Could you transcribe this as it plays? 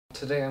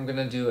today I'm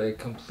gonna do a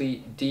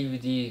complete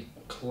DVD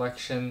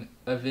collection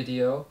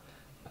video.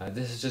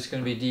 This is just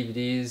gonna be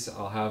DVDs.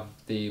 I'll have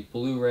the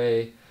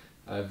Blu-ray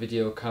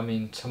video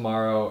coming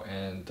tomorrow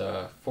and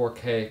the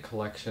 4K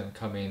collection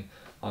coming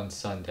on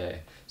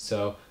Sunday.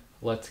 So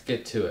let's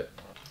get to it.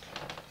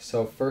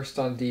 So first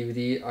on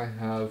DVD I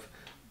have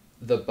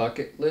The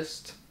Bucket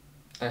List.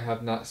 I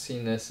have not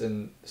seen this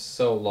in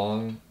so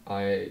long.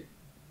 I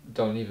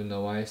don't even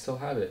know why I still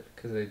have it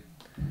because I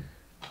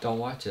don't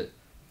watch it.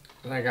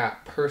 Then I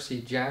got Percy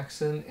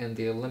Jackson and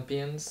the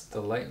Olympians,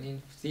 The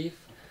Lightning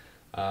Thief.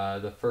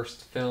 The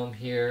first film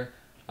here.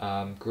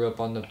 Grew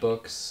up on the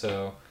books,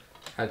 so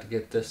had to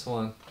get this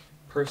one.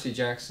 Percy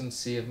Jackson,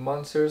 Sea of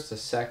Monsters, the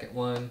second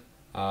one.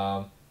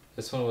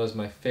 This one was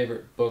my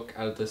favorite book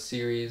out of the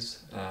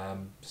series,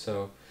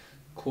 so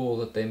cool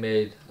that they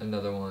made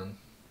another one.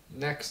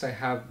 Next I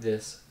have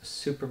this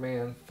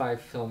Superman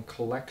 5-film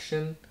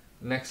collection.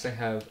 Next I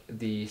have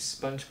the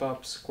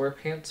SpongeBob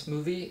SquarePants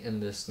movie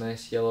in this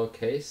nice yellow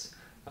case.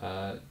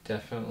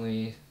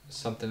 Definitely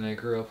something I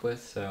grew up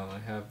with, so I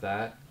have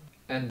that.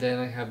 And then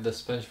I have the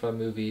SpongeBob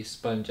movie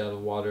Sponge Out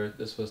of Water.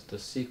 This was the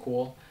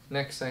sequel.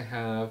 Next I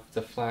have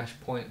the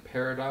Flashpoint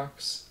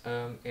Paradox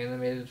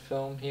animated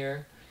film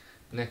here.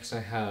 Next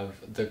I have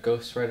the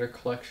Ghost Rider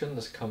collection.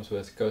 This comes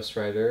with Ghost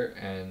Rider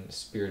and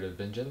Spirit of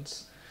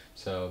Vengeance.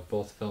 So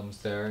both films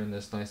there in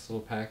this nice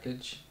little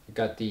package. I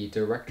got the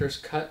director's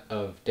cut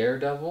of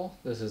Daredevil.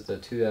 This is the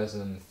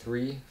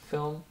 2003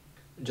 film.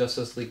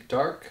 Justice League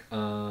Dark.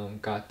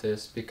 Got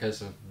this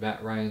because of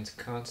Matt Ryan's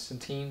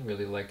Constantine.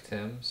 Really liked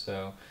him.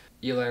 So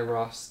Eli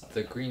Roth's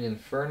The Green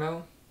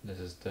Inferno. This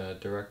is the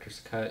director's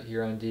cut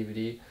here on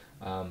DVD.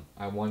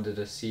 I wanted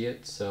to see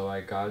it, so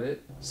I got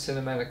it.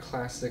 Cinematic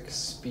Classic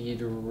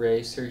Speed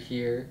Racer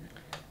here.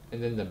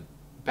 And then the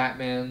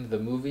Batman the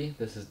movie.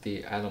 This is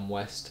the Adam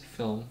West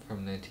film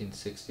from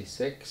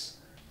 1966.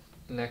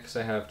 Next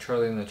I have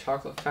Charlie and the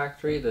Chocolate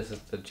Factory. This is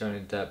the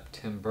Johnny Depp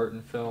Tim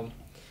Burton film.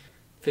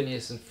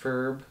 Phineas and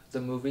Ferb the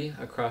movie,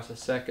 Across a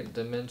Second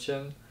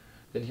Dimension.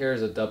 Then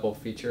here's a double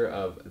feature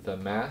of The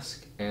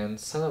Mask and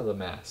Son of the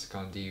Mask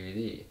on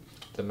DVD.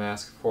 The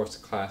Mask, of course,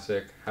 a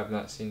classic. Have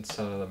not seen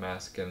Son of the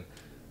Mask in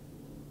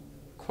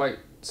quite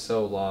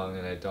so long,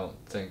 and I don't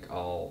think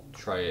I'll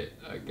try it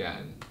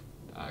again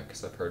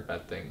because I've heard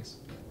bad things.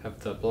 Have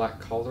the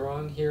Black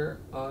Cauldron here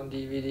on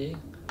DVD.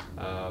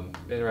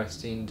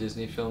 Interesting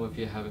Disney film if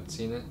you haven't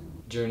seen it.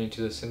 Journey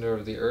to the Center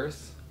of the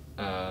Earth.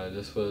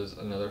 This was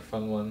another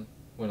fun one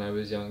when I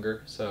was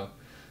younger, so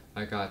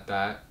I got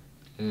that.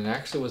 And it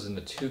actually was in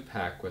the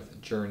 2-pack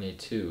with Journey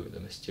to the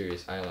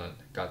Mysterious Island.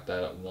 Got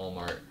that at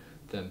Walmart,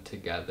 them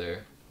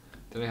together.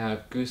 Then I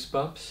have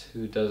Goosebumps.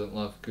 Who doesn't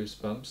love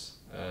Goosebumps?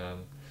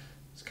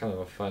 It's kind of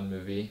a fun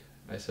movie,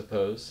 I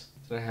suppose.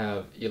 Then I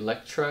have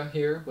Elektra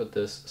here with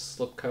this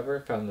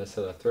slipcover. Found this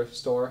at a thrift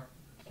store.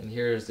 And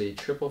here's the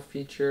triple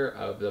feature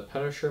of the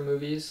Punisher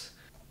movies.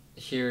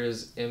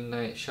 Here's M.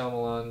 Night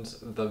Shyamalan's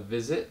The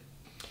Visit.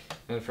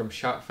 And from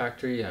Shot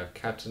Factory you have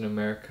Captain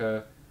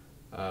America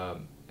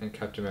and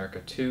Captain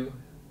America 2,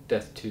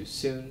 Death Too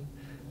Soon.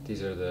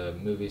 These are the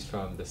movies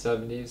from the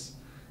 70s,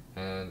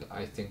 and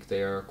I think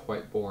they are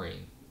quite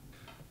boring.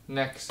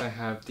 Next I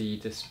have the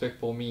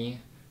Despicable Me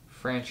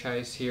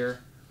franchise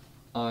here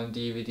on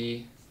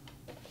DVD.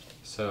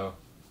 So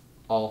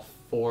all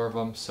 4 of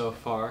them so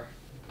far,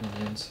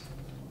 and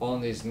all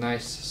in these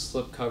nice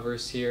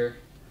slipcovers here.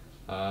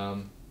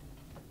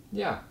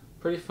 Yeah,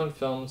 pretty fun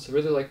films. I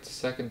really liked the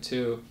second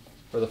 2,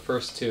 or the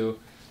first 2,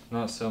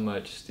 not so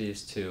much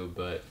these 2,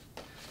 but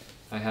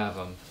I have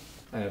them.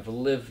 I have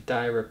Live,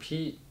 Die,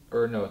 Repeat,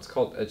 or no, it's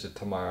called Edge of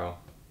Tomorrow,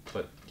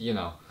 but you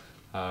know.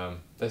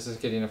 This is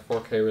getting a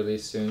 4K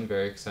release soon,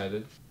 very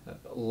excited.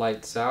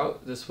 Lights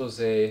Out, this was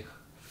a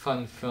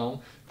fun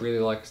film. Really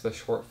liked the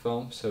short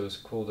film, so it was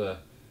cool to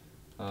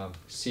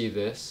see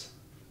this.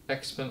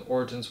 X-Men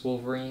Origins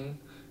Wolverine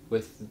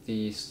with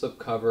the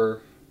slipcover.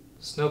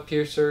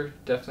 Snowpiercer,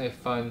 definitely a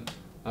fun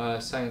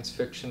science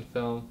fiction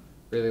film.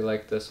 Really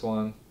liked this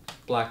one.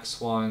 Black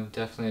Swan,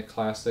 definitely a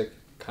classic.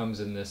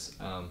 Comes in this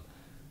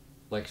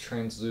like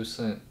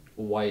translucent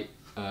white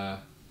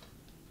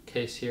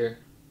case here.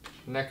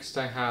 Next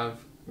I have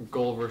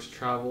Gulliver's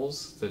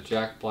Travels, the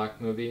Jack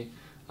Black movie.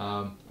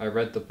 I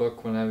read the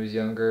book when I was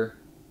younger,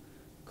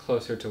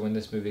 closer to when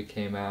this movie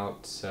came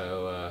out,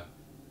 so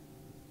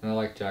and I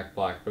like Jack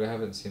Black, but I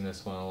haven't seen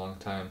this one in a long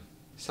time.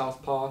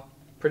 Southpaw,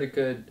 pretty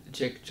good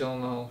Jake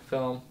Gyllenhaal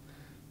film.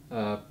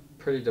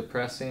 Pretty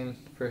depressing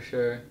for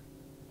sure.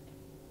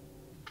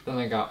 Then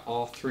I got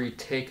all 3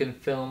 Taken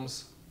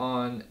films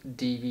on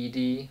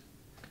DVD.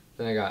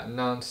 Then I got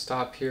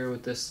Non-Stop here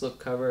with this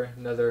slipcover,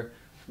 another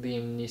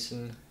Liam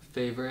Neeson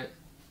favorite.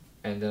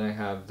 And then I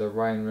have the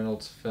Ryan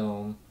Reynolds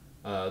film,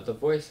 The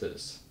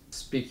Voices.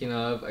 Speaking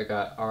of, I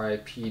got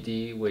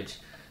R.I.P.D., which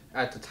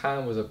at the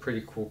time was a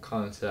pretty cool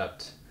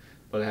concept,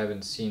 but I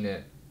haven't seen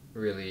it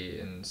really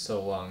in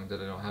so long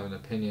that I don't have an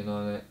opinion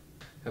on it.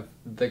 I have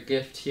The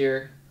Gift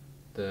here,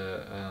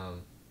 the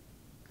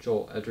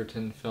Joel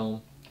Edgerton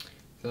film.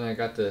 Then I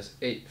got this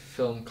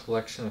 8-film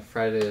collection of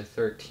Friday the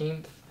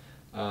 13th.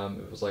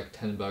 It was like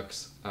 10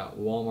 bucks at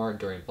Walmart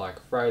during Black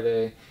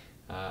Friday.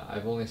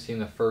 I've only seen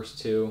the first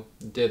two,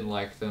 didn't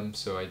like them,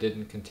 so I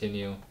didn't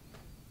continue.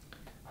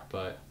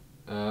 But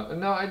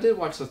no, I did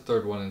watch the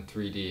third one in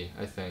 3D,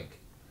 I think.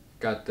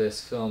 Got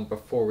this film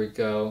Before We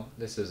Go.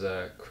 This is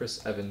a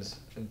Chris Evans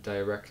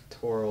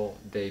directorial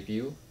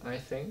debut, I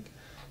think.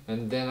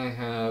 And then I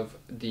have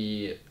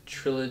the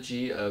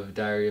trilogy of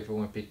Diary of a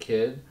Wimpy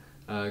Kid.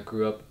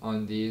 Grew up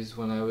on these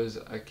when I was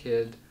a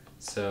kid,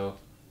 so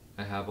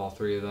I have all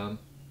three of them.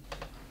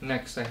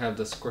 Next I have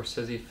the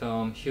Scorsese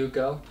film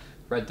Hugo.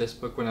 Read this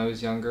book when I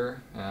was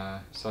younger,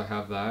 so I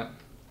have that.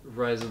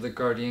 Rise of the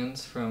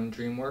Guardians from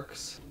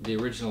DreamWorks. The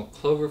original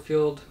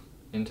Cloverfield,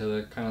 into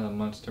the kind of the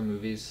monster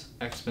movies.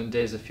 X-Men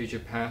Days of Future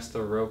Past,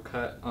 the Raw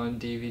cut on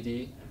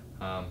DVD.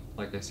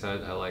 Like I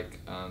said, I like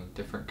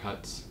different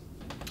cuts.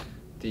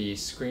 The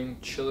Scream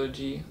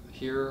trilogy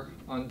here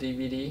on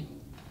DVD,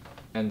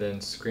 and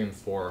then Scream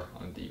 4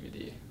 on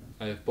DVD.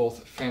 I have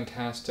both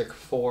Fantastic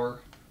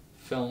Four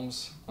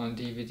films on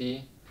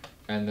DVD,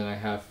 and then I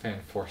have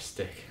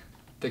Fan4Stick.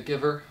 The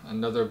Giver,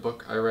 another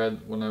book I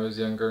read when I was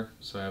younger,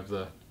 so I have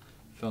the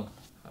film.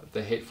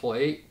 The Hateful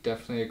Eight,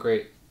 definitely a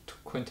great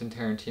Quentin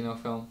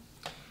Tarantino film,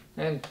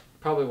 and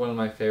probably one of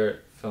my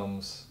favorite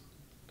films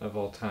of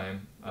all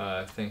time,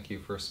 Thank You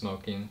for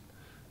Smoking.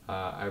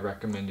 I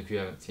recommend if you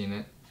haven't seen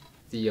it.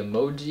 The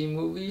Emoji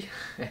Movie,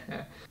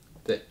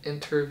 The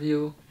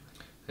Interview.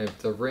 I have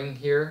The Ring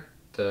here.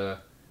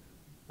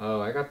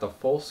 I got the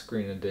full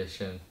screen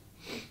edition.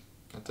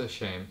 That's a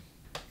shame.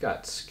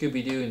 Got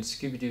Scooby-Doo and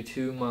Scooby-Doo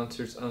 2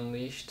 Monsters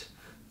Unleashed.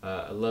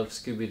 I love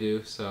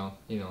Scooby-Doo, so,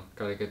 you know,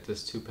 gotta get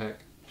this 2-pack.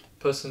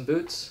 Puss in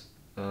Boots.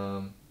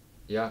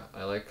 Yeah,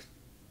 I like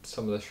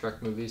some of the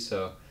Shrek movies,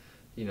 so,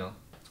 you know.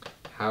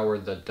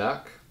 Howard the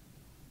Duck.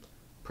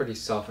 Pretty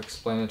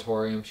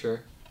self-explanatory, I'm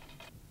sure.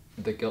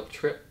 The Guilt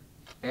Trip.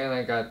 And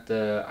I got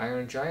the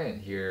Iron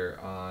Giant here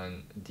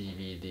on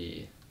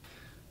DVD.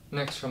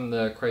 Next, from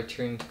the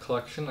Criterion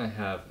Collection, I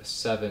have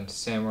 7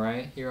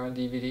 Samurai here on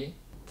DVD.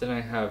 Then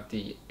I have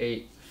the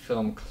 8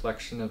 film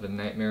collection of A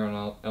Nightmare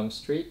on Elm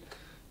Street.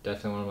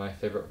 Definitely one of my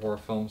favorite horror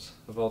films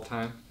of all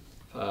time.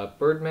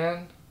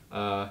 Birdman,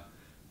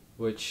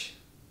 which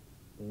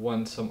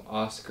won some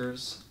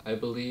Oscars, I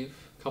believe,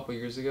 a couple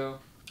years ago.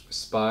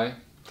 Spy,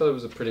 thought it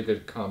was a pretty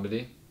good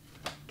comedy.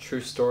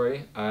 True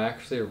Story, I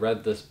actually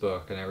read this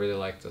book and I really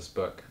liked this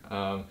book.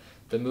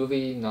 The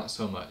movie, not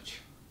so much.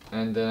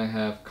 And then I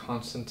have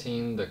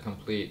Constantine, the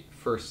complete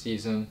first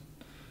season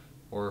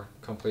or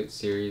complete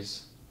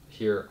series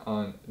here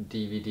on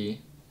DVD.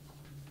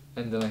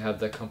 And then I have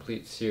the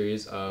complete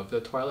series of The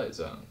Twilight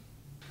Zone.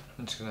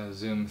 I'm just gonna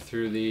zoom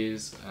through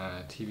these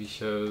TV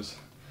shows.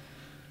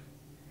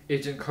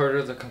 Agent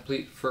Carter, the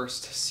complete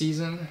first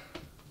season.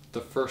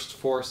 The first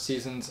 4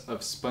 seasons of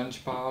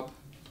SpongeBob.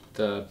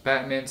 The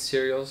Batman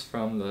serials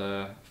from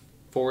the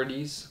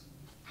 40s.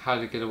 How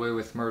to Get Away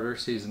with Murder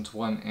seasons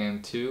 1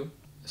 and 2.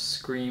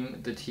 Scream,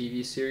 the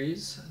TV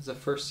series, the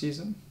first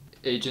season.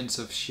 Agents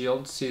of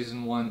S.H.I.E.L.D.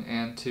 season 1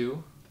 and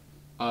 2.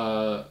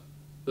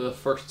 The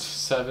first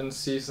 7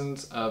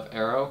 seasons of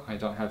Arrow. I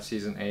don't have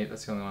season 8,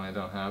 that's the only one I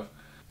don't have.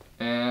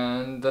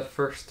 And the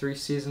first 3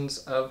 seasons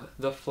of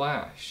The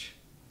Flash.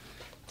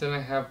 Then I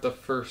have the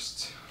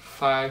first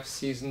 5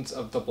 seasons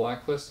of The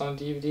Blacklist on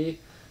DVD,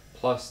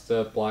 plus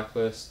the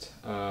Blacklist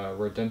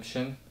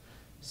Redemption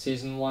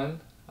season 1.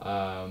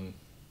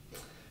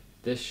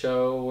 This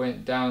show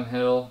went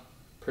downhill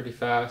pretty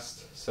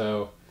fast,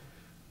 so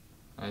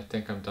I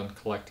think I'm done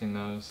collecting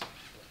those.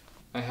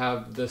 I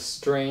have The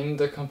Strain,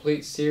 the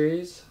complete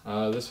series.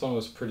 This one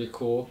was pretty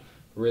cool.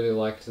 Really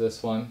liked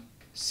this one.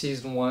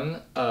 Season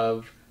 1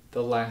 of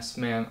The Last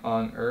Man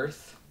on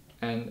Earth.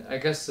 And I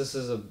guess this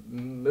is a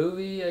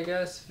movie,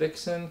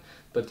 Vixen,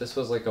 but this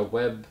was like a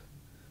web,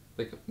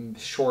 like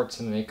shorts,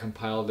 and they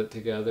compiled it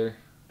together.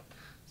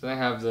 Then I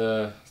have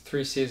the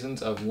 3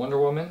 seasons of Wonder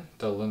Woman,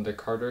 the Linda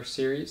Carter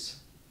series.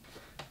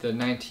 The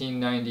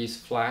 1990s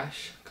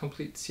Flash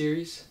complete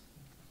series.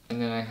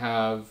 And then I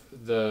have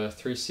the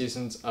 3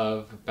 seasons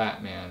of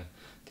Batman,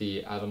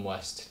 the Adam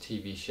West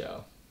TV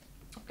show.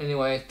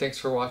 Anyway, thanks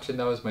for watching.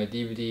 That was my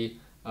DVD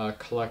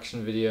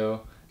collection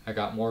video. I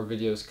got more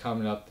videos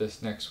coming up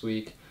this next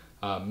week.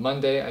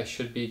 Monday I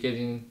should be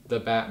getting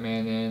the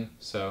Batman in,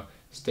 so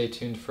stay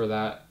tuned for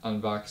that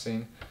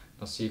unboxing.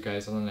 I'll see you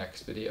guys on the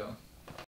next video.